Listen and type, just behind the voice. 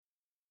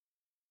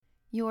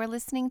You're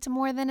listening to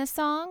More Than a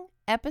Song,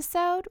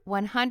 episode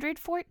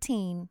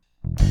 114.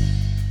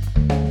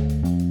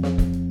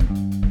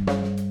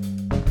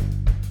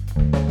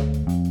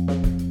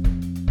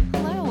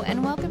 Hello,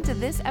 and welcome to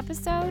this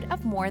episode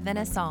of More Than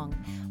a Song.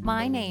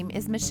 My name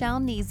is Michelle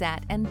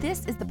Nezat, and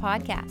this is the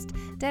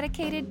podcast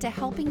dedicated to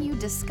helping you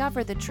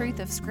discover the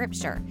truth of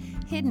Scripture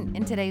hidden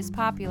in today's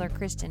popular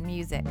Christian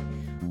music.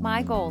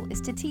 My goal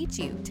is to teach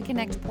you to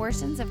connect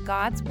portions of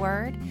God's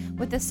Word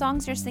with the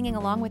songs you're singing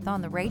along with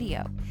on the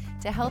radio,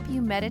 to help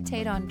you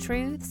meditate on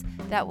truths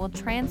that will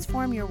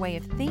transform your way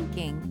of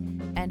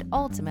thinking and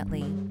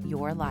ultimately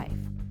your life.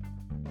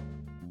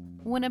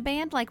 When a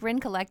band like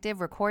Rend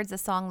Collective records a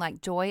song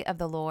like Joy of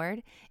the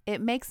Lord,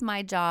 it makes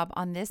my job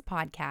on this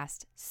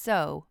podcast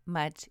so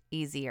much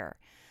easier.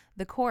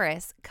 The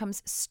chorus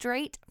comes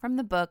straight from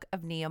the book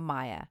of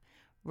Nehemiah.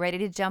 Ready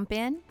to jump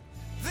in?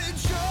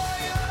 The joy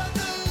of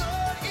the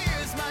Lord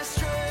is my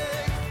strength.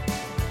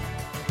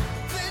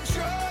 The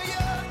joy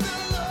of the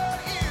Lord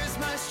is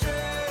my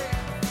strength.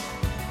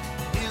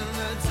 In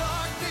the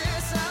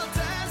darkness I'll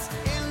dance,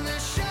 in the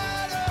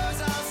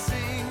shadows I'll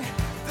sing.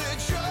 The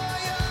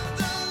joy of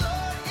the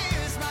Lord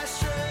is my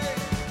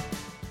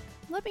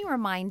strength. Let me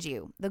remind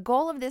you, the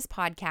goal of this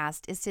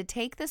podcast is to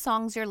take the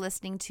songs you're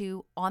listening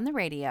to on the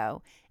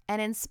radio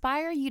and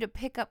inspire you to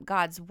pick up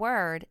God's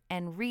Word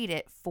and read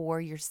it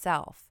for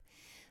yourself.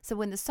 So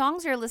when the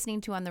songs you're listening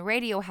to on the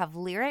radio have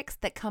lyrics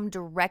that come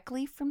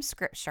directly from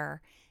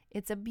Scripture,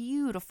 it's a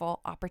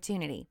beautiful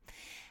opportunity.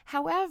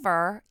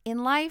 However,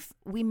 in life,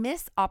 we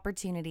miss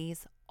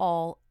opportunities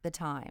all the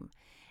time.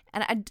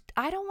 And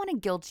I don't want to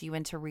guilt you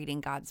into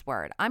reading God's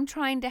Word. I'm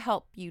trying to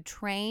help you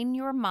train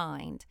your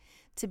mind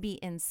to be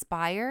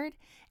inspired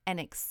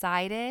and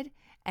excited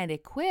and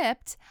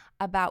equipped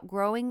about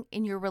growing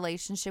in your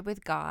relationship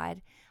with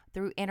God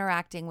through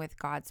interacting with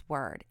God's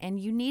Word. And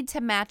you need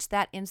to match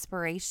that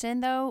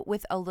inspiration, though,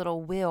 with a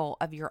little will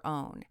of your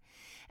own.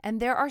 And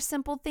there are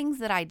simple things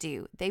that I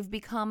do. They've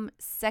become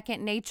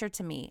second nature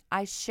to me.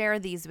 I share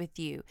these with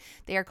you.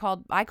 I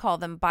call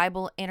them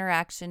Bible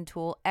Interaction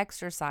Tool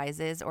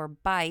Exercises, or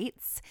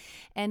bites.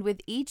 And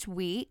with each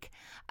week,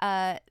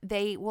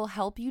 they will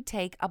help you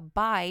take a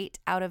bite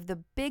out of the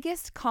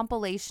biggest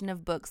compilation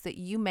of books that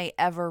you may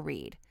ever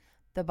read,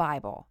 the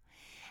Bible.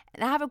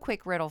 And I have a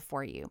quick riddle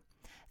for you.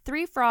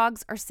 3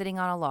 frogs are sitting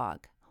on a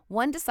log.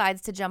 One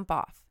decides to jump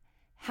off.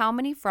 How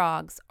many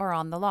frogs are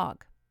on the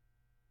log?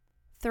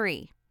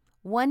 3.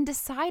 One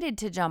decided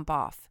to jump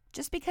off.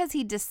 Just because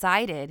he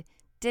decided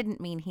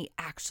didn't mean he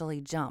actually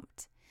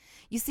jumped.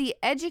 You see,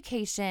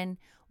 education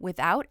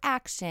without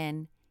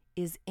action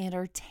is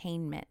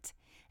entertainment.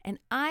 And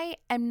I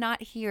am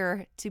not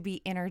here to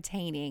be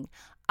entertaining.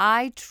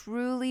 I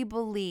truly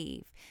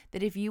believe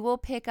that if you will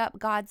pick up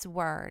God's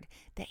Word,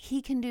 that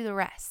He can do the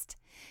rest.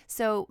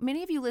 So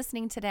many of you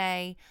listening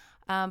today,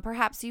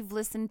 perhaps you've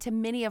listened to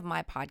many of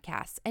my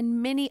podcasts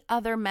and many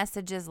other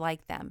messages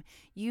like them.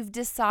 You've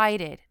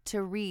decided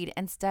to read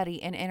and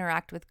study and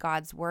interact with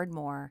God's Word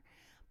more,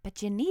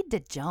 but you need to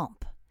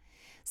jump.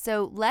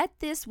 So let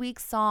this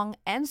week's song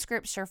and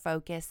scripture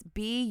focus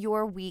be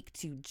your week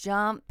to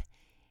jump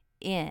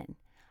in.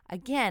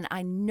 Again,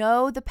 I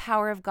know the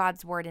power of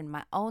God's Word in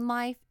my own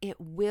life.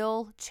 It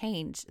will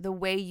change the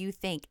way you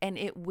think, and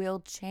it will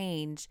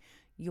change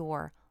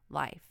your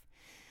life.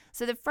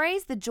 So the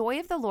phrase, the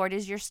joy of the Lord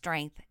is your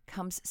strength,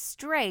 comes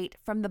straight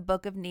from the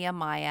book of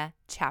Nehemiah,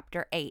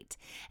 chapter 8.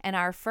 And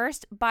our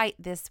first bite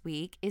this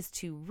week is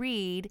to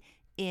read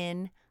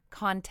in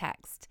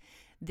context.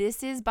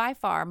 This is by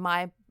far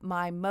my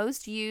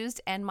most used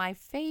and my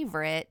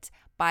favorite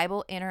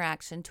Bible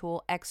interaction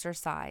tool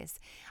exercise.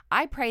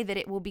 I pray that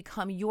it will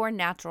become your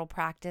natural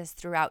practice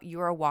throughout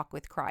your walk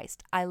with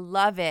Christ. I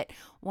love it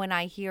when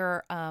I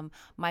hear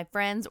my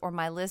friends or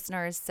my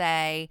listeners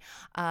say,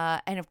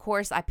 and of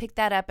course I picked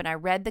that up and I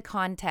read the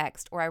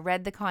context, or I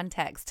read the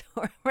context,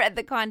 or I read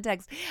the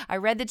context. I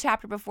read the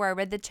chapter before, I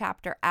read the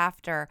chapter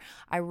after.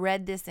 I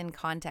read this in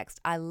context.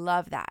 I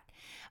love that.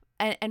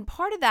 And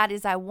part of that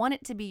is I want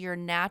it to be your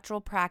natural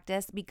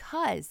practice,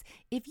 because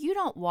if you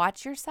don't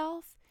watch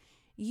yourself,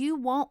 you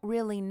won't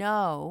really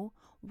know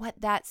what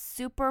that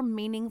super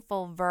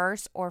meaningful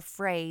verse or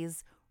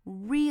phrase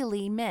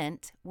really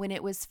meant when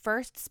it was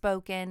first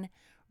spoken,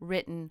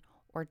 written,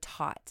 or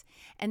taught.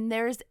 And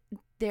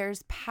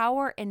there's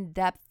power and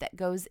depth that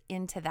goes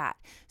into that.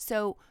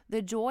 So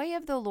the joy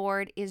of the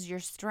Lord is your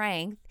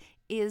strength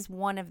is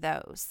one of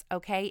those,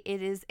 okay?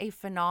 It is a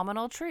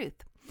phenomenal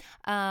truth.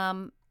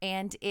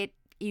 And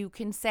you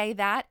can say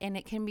that, and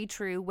it can be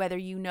true whether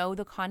you know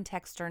the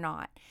context or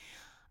not.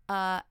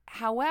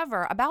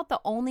 However, about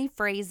the only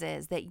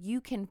phrases that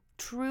you can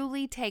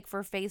truly take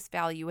for face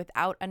value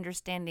without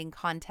understanding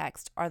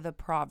context are the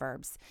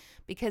Proverbs,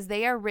 because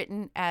they are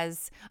written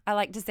as, I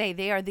like to say,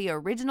 they are the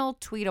original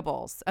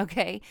tweetables,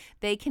 okay?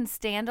 They can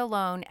stand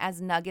alone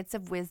as nuggets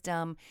of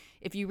wisdom.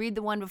 If you read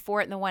the one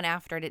before it and the one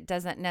after it, it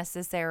doesn't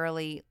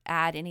necessarily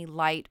add any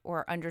light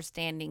or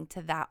understanding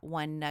to that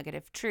one nugget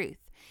of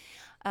truth.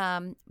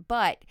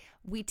 But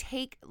we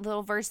take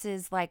little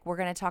verses like we're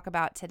going to talk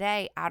about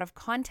today out of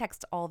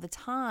context all the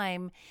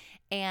time.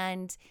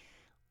 And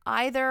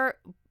either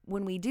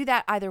when we do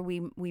that, either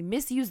we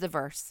misuse the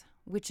verse,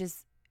 which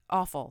is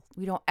awful.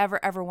 We don't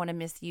ever want to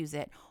misuse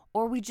it,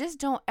 or we just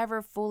don't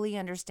ever fully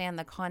understand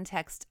the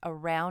context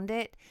around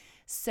it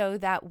so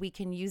that we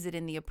can use it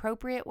in the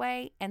appropriate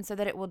way, and so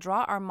that it will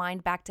draw our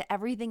mind back to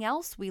everything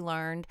else we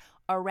learned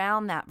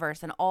around that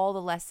verse and all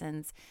the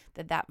lessons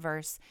that that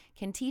verse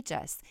can teach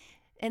us.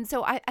 And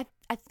so I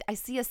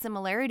see a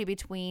similarity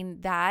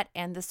between that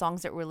and the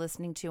songs that we're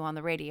listening to on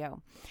the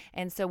radio.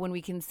 And so when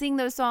we can sing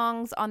those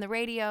songs on the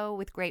radio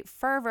with great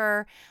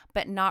fervor,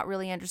 but not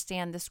really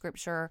understand the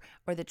scripture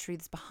or the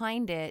truths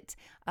behind it,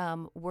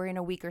 we're in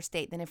a weaker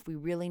state than if we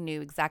really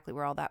knew exactly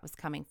where all that was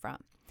coming from.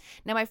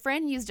 Now, my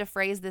friend used a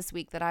phrase this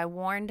week that I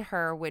warned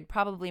her would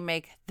probably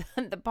make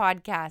the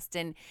podcast.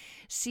 And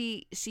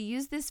she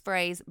used this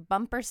phrase,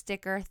 bumper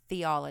sticker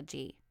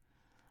theology.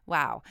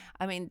 Wow.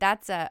 I mean,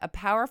 that's a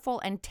powerful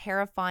and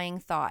terrifying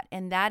thought.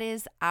 And that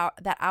is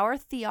that our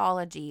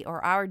theology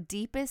or our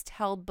deepest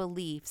held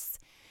beliefs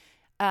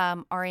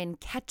are in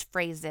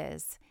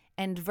catchphrases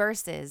and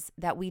verses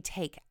that we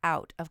take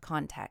out of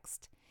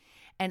context.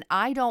 And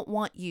I don't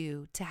want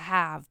you to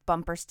have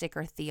bumper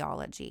sticker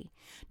theology,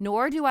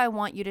 nor do I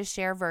want you to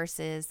share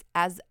verses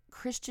as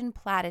Christian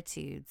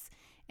platitudes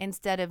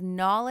instead of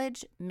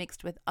knowledge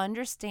mixed with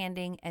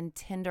understanding and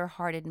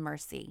tender-hearted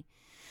mercy.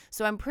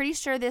 So I'm pretty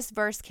sure this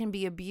verse can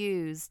be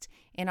abused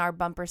in our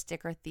bumper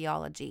sticker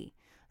theology.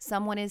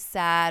 Someone is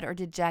sad or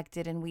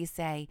dejected and we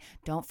say,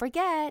 "Don't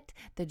forget,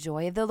 the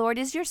joy of the Lord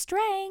is your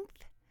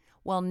strength."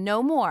 Well,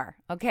 no more,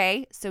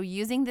 okay? So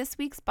using this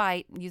week's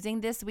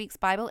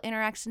Bible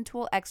interaction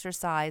tool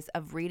exercise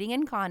of reading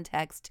in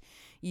context,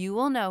 you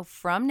will know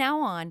from now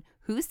on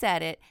who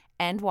said it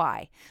and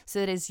why.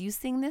 So that as you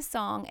sing this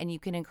song and you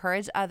can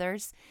encourage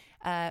others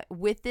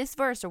with this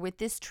verse or with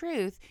this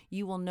truth,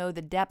 you will know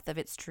the depth of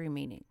its true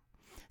meaning.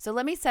 So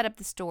let me set up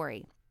the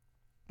story.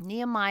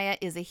 Nehemiah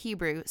is a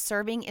Hebrew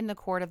serving in the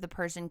court of the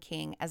Persian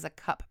king as a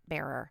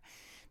cupbearer.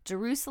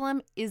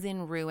 Jerusalem is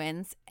in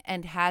ruins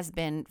and has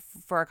been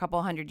for a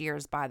couple hundred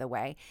years, by the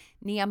way.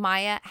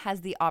 Nehemiah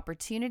has the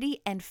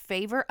opportunity and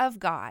favor of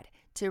God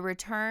to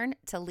return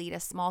to lead a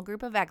small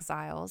group of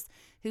exiles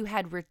who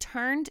had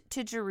returned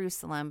to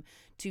Jerusalem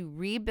to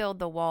rebuild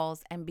the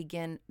walls and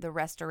begin the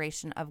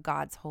restoration of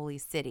God's holy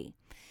city.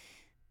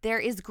 There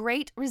is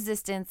great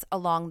resistance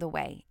along the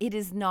way. It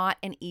is not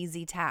an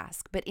easy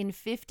task, but in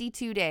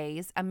 52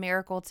 days, a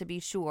miracle to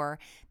be sure,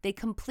 they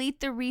complete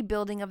the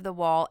rebuilding of the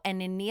wall,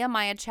 and in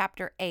Nehemiah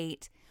chapter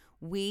 8,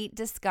 we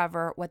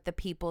discover what the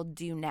people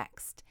do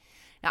next.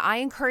 Now, I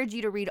encourage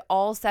you to read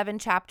all 7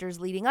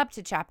 chapters leading up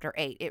to chapter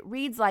 8. It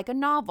reads like a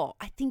novel.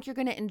 I think you're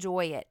going to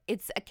enjoy it.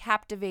 It's a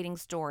captivating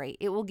story.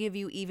 It will give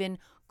you even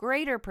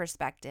greater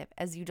perspective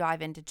as you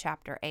dive into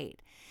chapter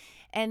 8.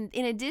 And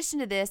in addition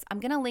to this, I'm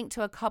going to link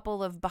to a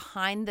couple of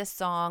behind the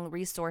song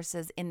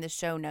resources in the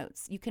show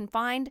notes. You can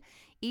find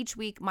each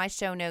week my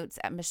show notes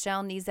at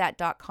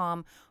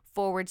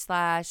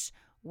michellenezat.com//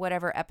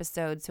 whatever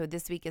episode. So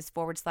this week is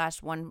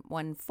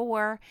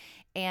 /114.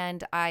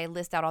 And I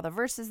list out all the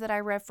verses that I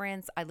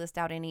reference. I list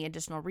out any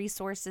additional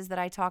resources that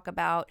I talk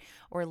about,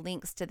 or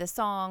links to the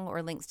song,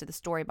 or links to the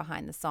story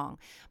behind the song.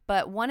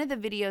 But one of the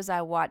videos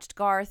I watched,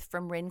 Garth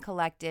from Rend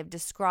Collective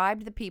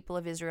described the people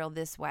of Israel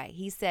this way.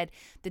 He said,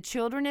 "The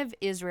children of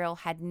Israel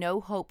had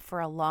no hope for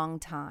a long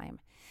time.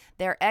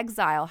 Their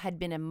exile had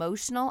been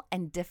emotional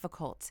and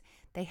difficult.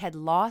 They had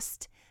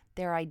lost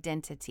their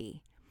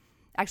identity."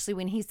 Actually,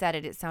 when he said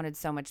it, it sounded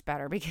so much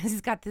better because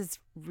he's got this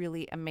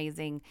really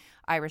amazing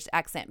Irish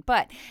accent.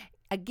 But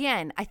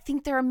again, I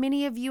think there are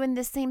many of you in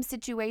this same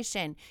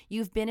situation.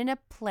 You've been in a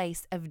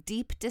place of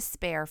deep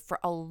despair for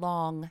a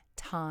long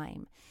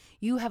time.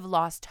 You have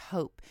lost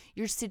hope.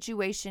 Your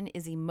situation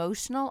is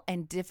emotional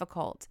and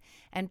difficult,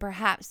 and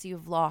perhaps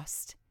you've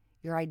lost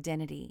your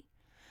identity.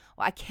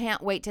 Well, I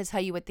can't wait to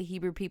tell you what the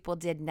Hebrew people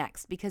did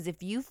next, because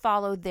if you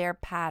follow their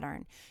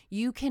pattern,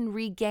 you can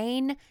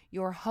regain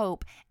your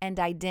hope and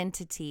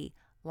identity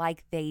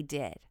like they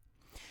did.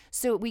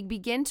 So we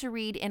begin to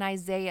read in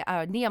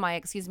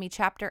Nehemiah,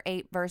 chapter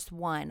 8, verse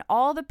 1.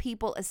 All the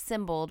people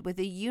assembled with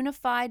a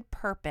unified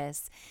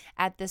purpose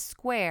at the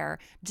square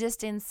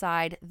just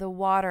inside the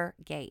water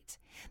gate.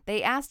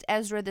 They asked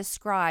Ezra the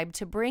scribe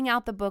to bring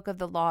out the book of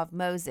the law of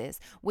Moses,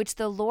 which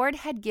the Lord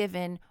had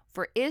given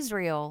for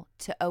Israel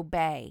to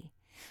obey.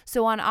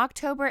 So on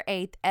October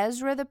 8th,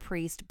 Ezra the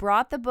priest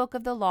brought the book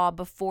of the law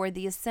before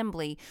the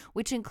assembly,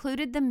 which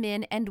included the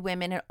men and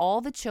women and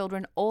all the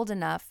children old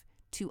enough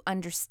to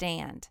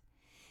understand.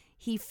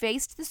 He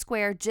faced the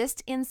square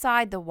just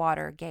inside the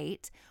water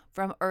gate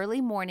from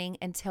early morning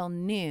until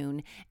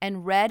noon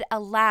and read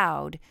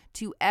aloud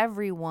to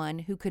everyone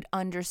who could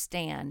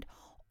understand.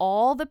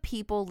 All the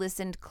people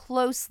listened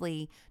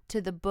closely to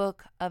the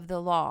book of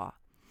the law.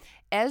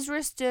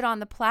 Ezra stood on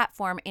the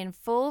platform in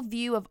full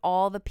view of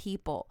all the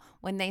people.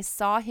 When they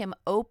saw him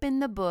open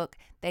the book,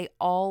 they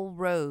all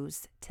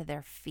rose to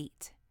their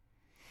feet.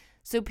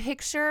 So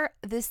picture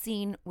the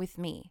scene with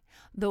me.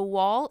 The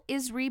wall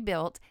is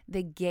rebuilt,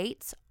 the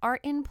gates are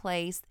in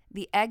place,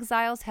 the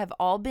exiles have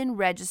all been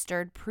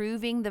registered,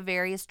 proving the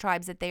various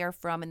tribes that they are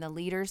from, and the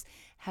leaders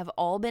have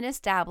all been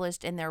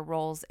established in their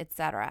roles,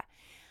 etc.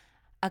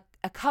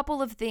 A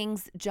couple of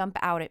things jump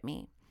out at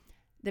me.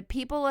 The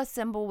people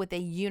assemble with a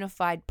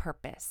unified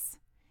purpose.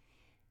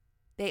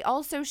 They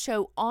also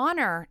show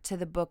honor to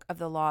the book of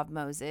the law of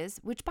Moses,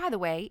 which, by the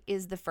way,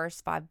 is the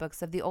first 5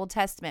 books of the Old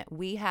Testament.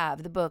 We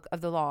have the book of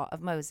the law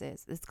of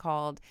Moses. It's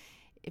called,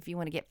 if you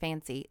want to get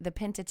fancy, the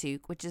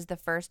Pentateuch, which is the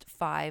first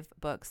 5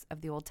 books of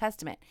the Old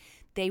Testament.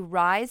 They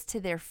rise to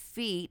their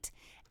feet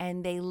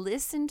and they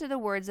listen to the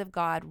words of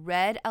God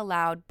read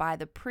aloud by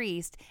the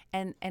priest,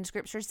 and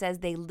Scripture says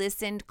they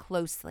listened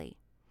closely.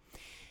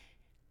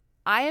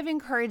 I have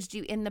encouraged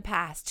you in the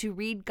past to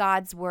read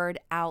God's word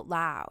out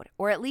loud,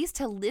 or at least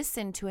to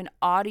listen to an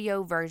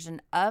audio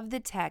version of the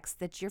text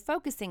that you're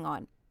focusing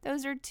on.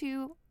 Those are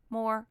 2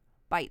 more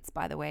bites,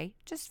 by the way,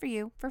 just for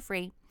you, for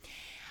free.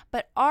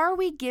 But are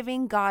we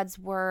giving God's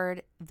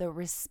word the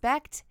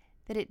respect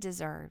that it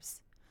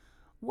deserves?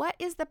 What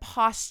is the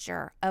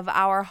posture of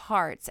our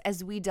hearts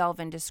as we delve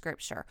into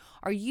Scripture?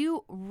 Are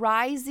you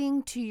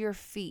rising to your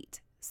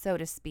feet, so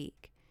to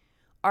speak?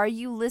 Are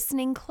you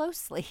listening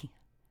closely?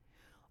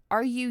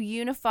 Are you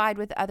unified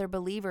with other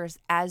believers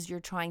as you're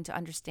trying to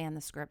understand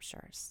the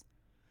Scriptures?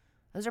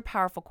 Those are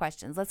powerful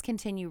questions. Let's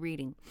continue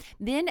reading.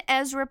 Then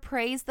Ezra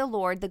praised the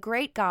Lord, the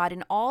great God,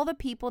 and all the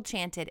people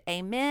chanted,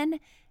 Amen,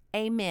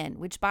 Amen,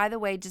 which, by the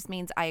way, just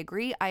means I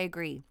agree, I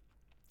agree.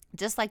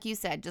 Just like you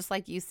said,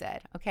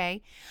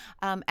 okay?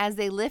 As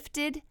they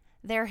lifted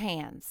their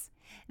hands.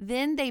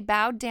 Then they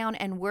bowed down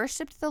and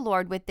worshiped the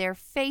Lord with their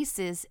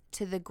faces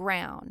to the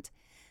ground.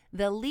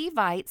 The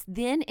Levites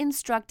then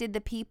instructed the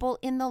people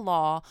in the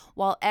law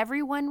while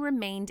everyone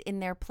remained in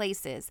their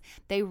places.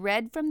 They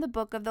read from the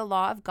book of the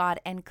law of God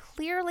and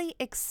clearly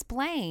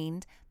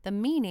explained the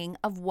meaning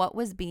of what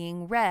was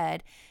being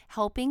read,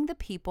 helping the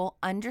people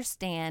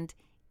understand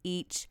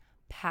each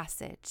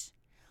passage.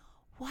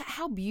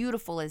 How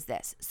beautiful is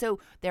this? So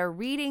they're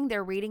reading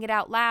it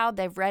out loud.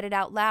 They've read it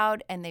out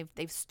loud, and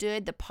they've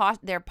stood.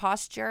 Their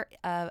posture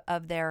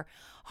of their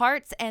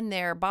hearts and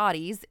their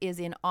bodies is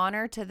in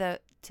honor to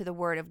the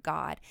word of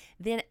God.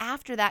 Then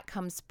after that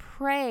comes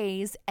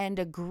praise and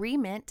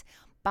agreement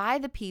by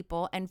the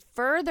people and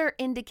further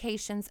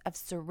indications of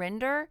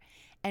surrender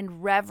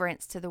and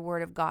reverence to the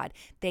word of God.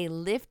 They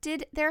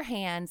lifted their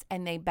hands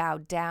and they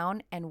bowed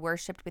down and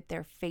worshiped with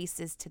their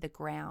faces to the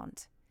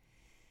ground.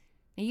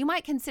 Now, you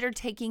might consider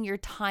taking your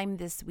time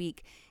this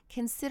week,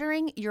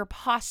 considering your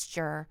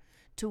posture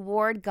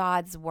toward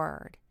God's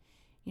word.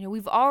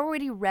 We've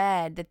already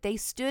read that they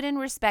stood in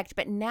respect,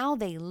 but now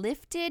they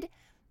lifted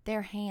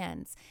their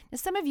hands. Now,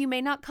 some of you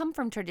may not come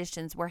from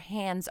traditions where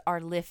hands are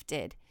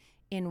lifted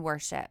in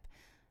worship.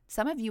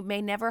 Some of you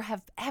may never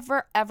have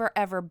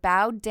ever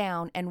bowed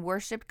down and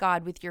worshiped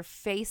God with your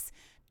face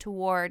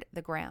toward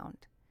the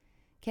ground.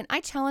 Can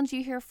I challenge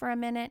you here for a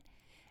minute?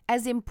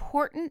 As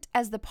important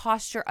as the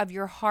posture of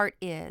your heart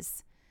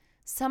is,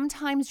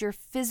 sometimes your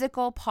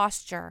physical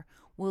posture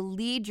will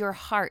lead your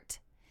heart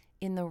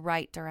in the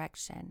right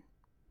direction.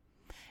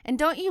 And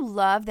don't you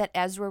love that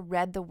Ezra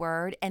read the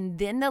word and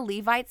then the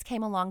Levites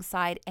came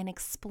alongside and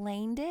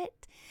explained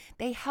it?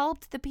 They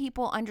helped the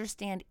people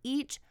understand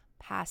each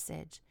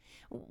passage.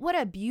 What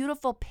a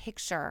beautiful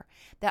picture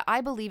that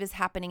I believe is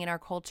happening in our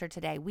culture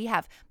today. We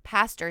have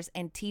pastors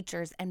and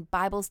teachers and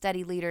Bible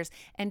study leaders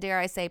and, dare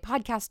I say,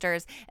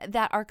 podcasters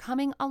that are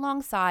coming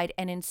alongside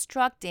and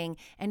instructing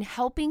and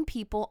helping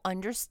people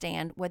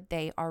understand what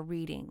they are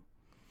reading.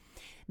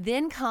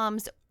 Then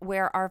comes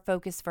where our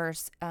focus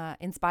verse,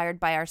 inspired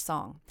by our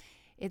song.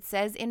 It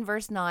says in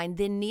verse 9,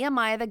 Then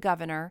Nehemiah the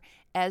governor,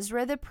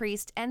 Ezra the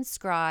priest and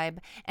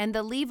scribe, and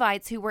the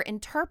Levites who were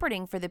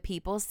interpreting for the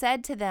people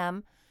said to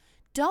them,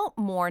 Don't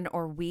mourn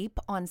or weep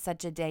on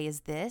such a day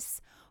as this,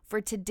 for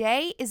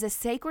today is a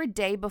sacred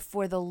day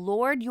before the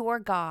Lord your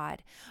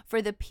God.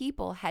 For the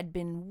people had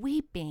been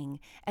weeping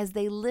as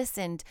they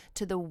listened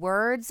to the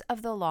words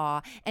of the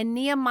law. And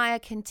Nehemiah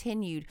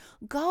continued,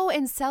 Go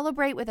and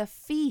celebrate with a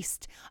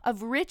feast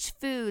of rich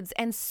foods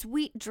and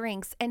sweet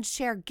drinks, and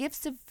share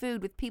gifts of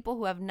food with people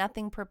who have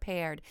nothing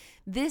prepared.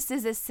 This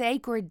is a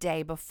sacred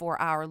day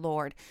before our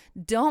Lord.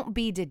 Don't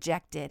be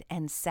dejected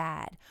and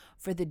sad,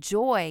 for the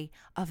joy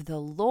of the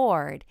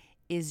Lord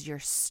is your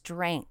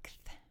strength.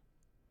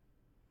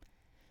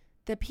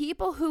 The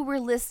people who were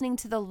listening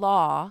to the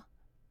law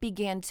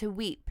began to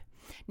weep.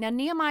 Now,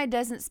 Nehemiah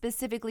doesn't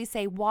specifically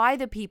say why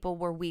the people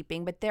were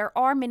weeping, but there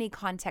are many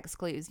context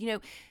clues.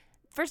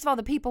 First of all,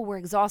 the people were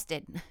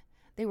exhausted.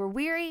 They were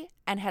weary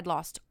and had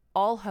lost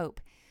all hope.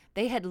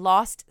 They had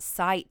lost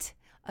sight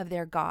of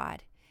their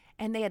God,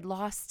 and they had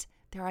lost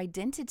their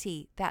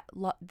identity that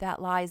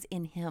lies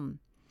in Him.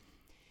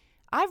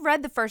 I've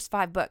read the first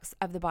 5 books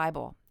of the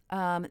Bible.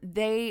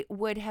 They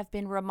would have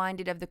been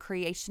reminded of the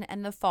creation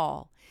and the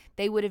fall.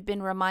 They would have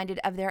been reminded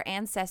of their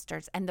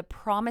ancestors and the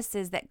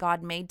promises that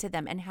God made to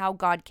them and how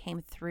God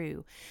came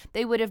through.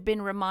 They would have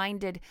been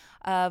reminded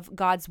of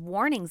God's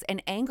warnings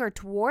and anger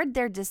toward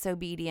their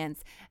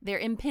disobedience, their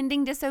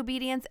impending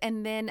disobedience,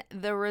 and then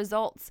the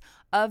results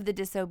of the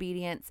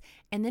disobedience.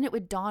 And then it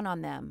would dawn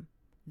on them,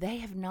 they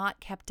have not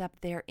kept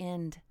up their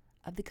end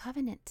of the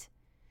covenant.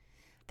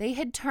 They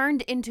had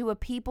turned into a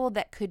people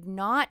that could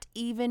not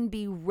even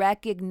be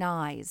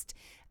recognized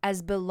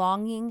as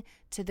belonging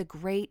to the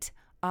great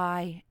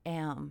I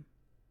am.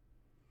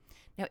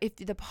 Now, if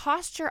the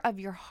posture of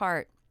your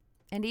heart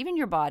and even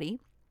your body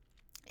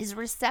is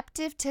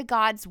receptive to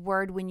God's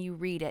word when you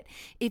read it,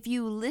 if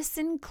you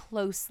listen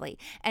closely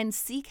and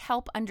seek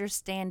help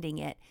understanding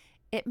it,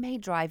 it may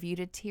drive you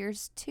to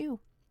tears too.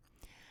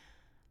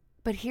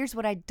 But here's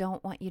what I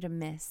don't want you to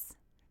miss.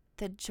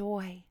 The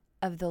joy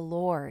of the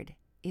Lord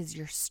is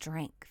your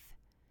strength.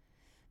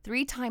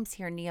 3 times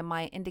here,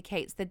 Nehemiah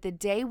indicates that the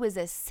day was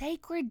a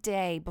sacred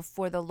day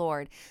before the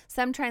Lord.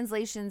 Some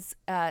translations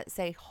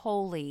say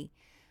holy,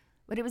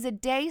 but it was a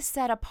day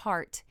set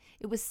apart.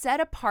 It was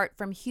set apart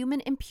from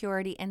human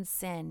impurity and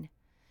sin.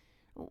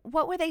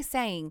 What were they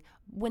saying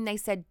when they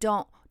said,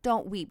 don't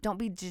weep, don't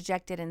be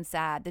dejected and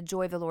sad, the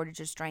joy of the Lord is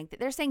your strength?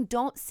 They're saying,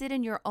 don't sit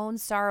in your own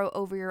sorrow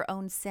over your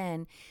own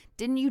sin.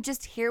 Didn't you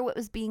just hear what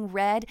was being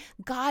read?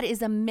 God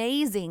is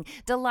amazing.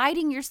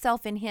 Delighting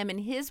yourself in him and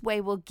his way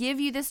will give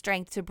you the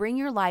strength to bring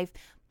your life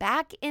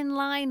back in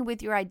line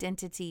with your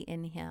identity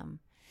in him.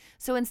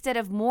 So instead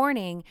of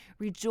mourning,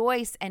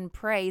 rejoice and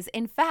praise.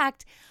 In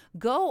fact,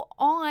 go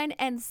on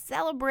and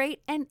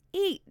celebrate and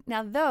eat.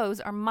 Now,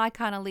 those are my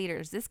kind of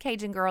leaders. This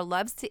Cajun girl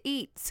loves to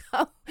eat.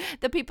 So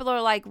the people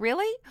are like,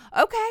 really?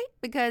 Okay,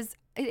 because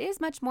it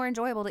is much more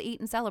enjoyable to eat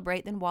and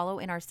celebrate than wallow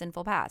in our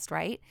sinful past,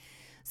 right?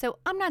 So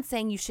I'm not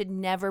saying you should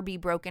never be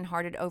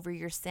brokenhearted over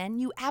your sin.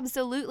 You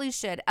absolutely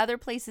should. Other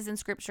places in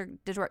Scripture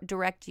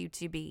direct you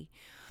to be.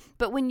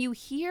 But when you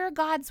hear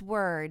God's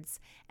words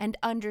and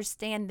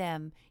understand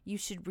them, you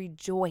should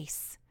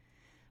rejoice.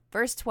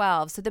 Verse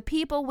 12, so the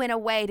people went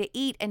away to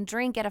eat and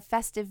drink at a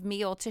festive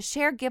meal, to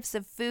share gifts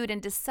of food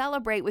and to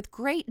celebrate with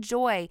great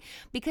joy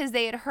because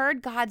they had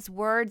heard God's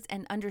words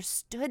and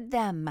understood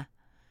them.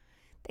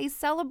 They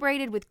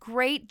celebrated with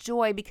great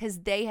joy because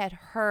they had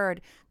heard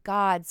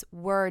God's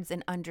words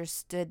and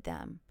understood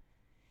them.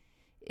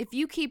 If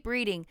you keep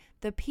reading,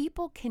 the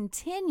people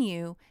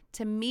continue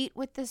to meet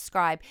with the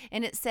scribe,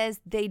 and it says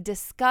they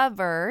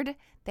discovered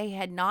they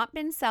had not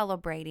been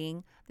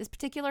celebrating this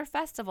particular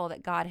festival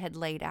that God had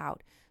laid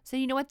out. So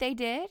you know what they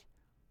did?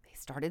 They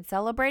started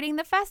celebrating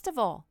the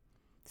festival.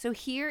 So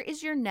here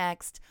is your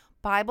next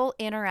Bible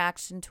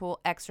interaction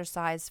tool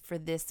exercise for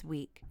this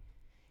week.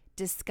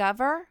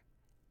 Discover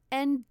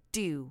and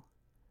do.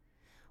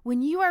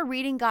 When you are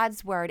reading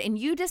God's word and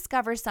you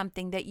discover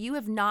something that you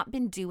have not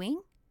been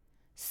doing,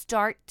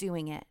 start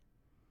doing it.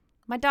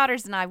 My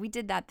daughters and I, we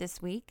did that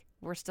this week.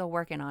 We're still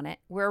working on it.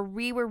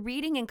 We were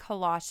reading in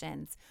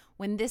Colossians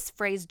when this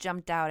phrase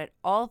jumped out at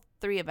all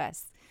 3 of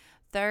us.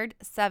 3rd,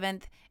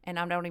 7th, and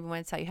I don't even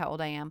want to tell you how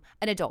old I am,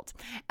 an adult.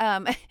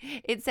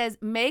 It says,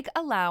 make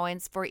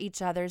allowance for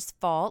each other's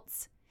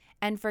faults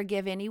and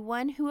forgive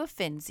anyone who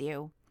offends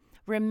you.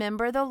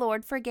 Remember the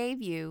Lord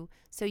forgave you,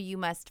 so you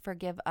must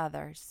forgive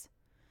others.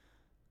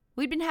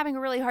 We'd been having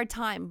a really hard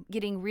time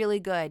getting really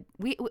good.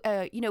 We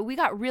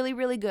got really,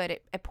 really good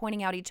at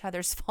pointing out each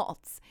other's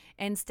faults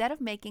instead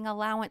of making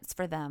allowance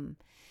for them.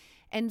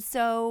 And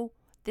so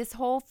this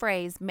whole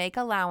phrase, make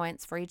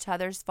allowance for each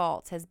other's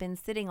faults, has been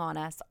sitting on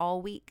us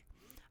all week.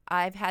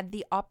 I've had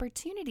the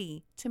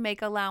opportunity to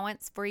make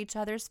allowance for each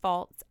other's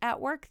faults at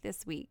work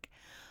this week.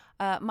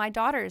 My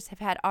daughters have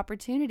had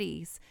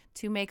opportunities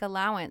to make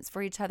allowance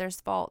for each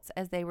other's faults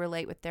as they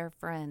relate with their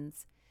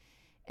friends.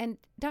 And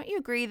don't you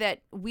agree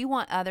that we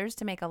want others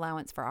to make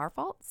allowance for our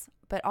faults,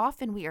 but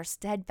often we are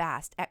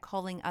steadfast at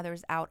calling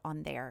others out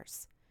on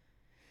theirs?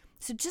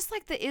 So just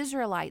like the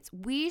Israelites,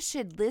 we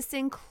should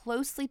listen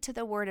closely to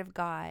the word of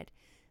God,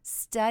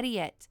 study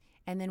it,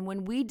 and then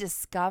when we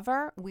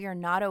discover we are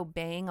not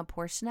obeying a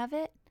portion of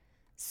it,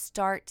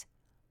 start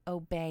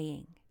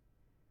obeying.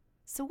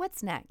 So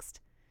what's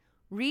next?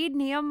 Read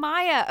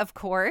Nehemiah, of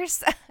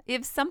course.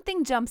 If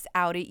something jumps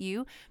out at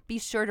you, be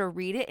sure to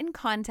read it in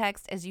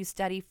context as you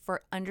study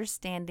for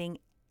understanding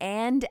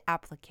and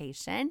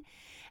application.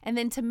 And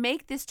then to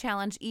make this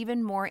challenge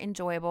even more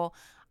enjoyable,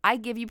 I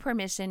give you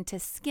permission to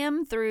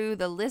skim through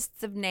the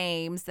lists of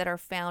names that are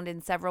found in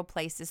several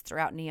places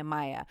throughout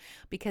Nehemiah,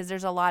 because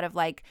there's a lot of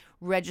like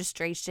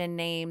registration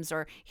names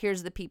or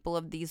here's the people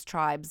of these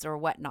tribes or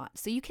whatnot.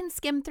 So you can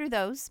skim through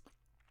those,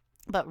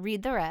 but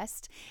read the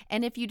rest.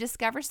 And if you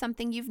discover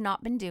something you've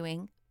not been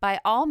doing, by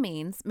all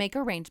means, make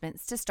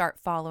arrangements to start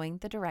following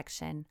the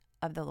direction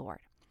of the Lord.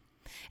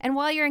 And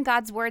while you're in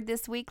God's Word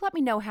this week, let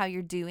me know how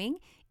you're doing.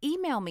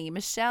 Email me,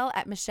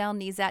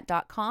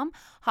 Michelle@michellenezat.com.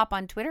 Hop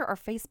on Twitter or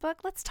Facebook.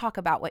 Let's talk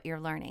about what you're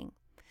learning.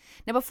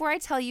 Now, before I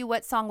tell you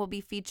what song will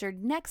be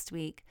featured next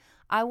week,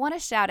 I want to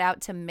shout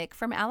out to Mick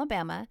from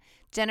Alabama,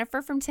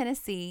 Jennifer from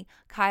Tennessee,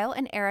 Kyle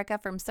and Erica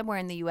from somewhere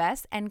in the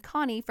U.S., and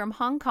Connie from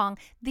Hong Kong.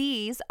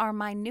 These are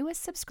my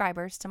newest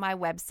subscribers to my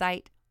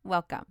website.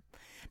 Welcome.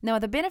 Now,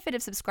 the benefit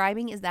of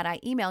subscribing is that I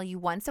email you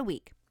once a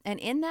week. And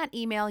in that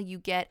email, you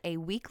get a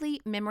weekly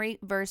memory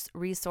verse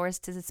resource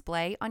to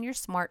display on your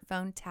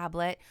smartphone,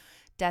 tablet,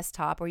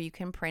 desktop, or you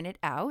can print it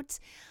out.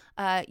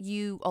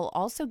 You will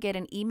also get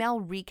an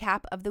email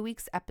recap of the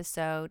week's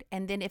episode.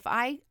 And then if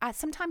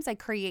sometimes I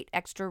create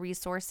extra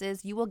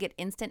resources, you will get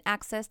instant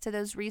access to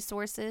those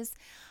resources.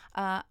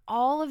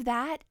 All of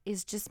that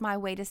is just my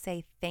way to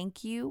say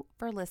thank you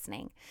for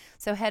listening.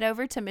 So head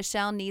over to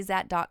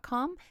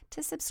michellenezat.com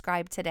to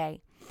subscribe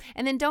today.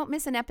 And then don't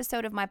miss an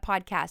episode of my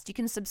podcast. You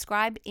can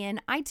subscribe in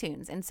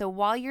iTunes. And so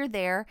while you're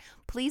there,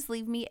 please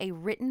leave me a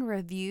written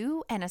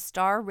review and a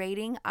star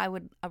rating. I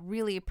would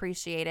really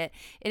appreciate it.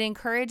 It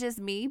encourages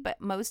me, but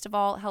most of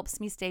all, helps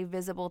me stay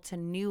visible to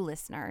new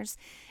listeners.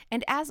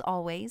 And as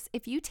always,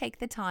 if you take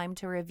the time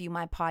to review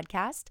my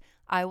podcast,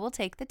 I will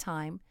take the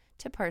time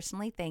to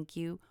personally thank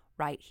you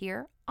right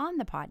here on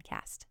the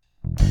podcast.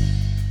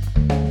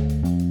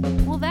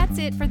 Well, that's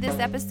it for this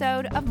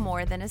episode of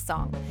More Than a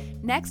Song.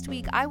 Next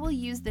week, I will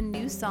use the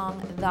new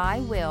song Thy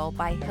Will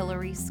by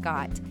Hillary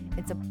Scott.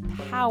 It's a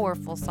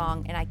powerful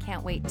song, and I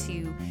can't wait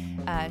to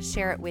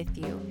share it with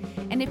you.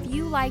 And if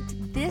you liked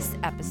this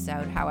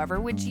episode,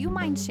 however, would you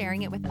mind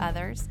sharing it with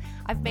others?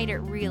 I've made it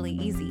really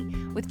easy.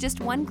 With just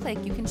one click,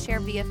 you can share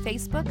via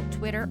Facebook,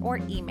 Twitter, or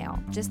email.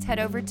 Just head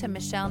over to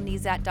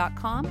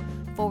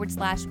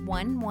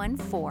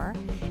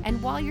michellenezat.com/114.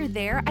 And while you're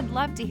there, I'd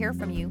love to hear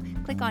from you.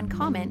 Click on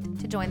comment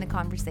to join the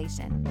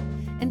conversation.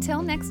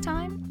 Until next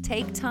time,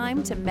 take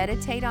time to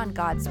meditate on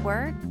God's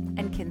Word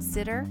and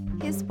consider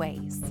His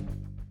ways.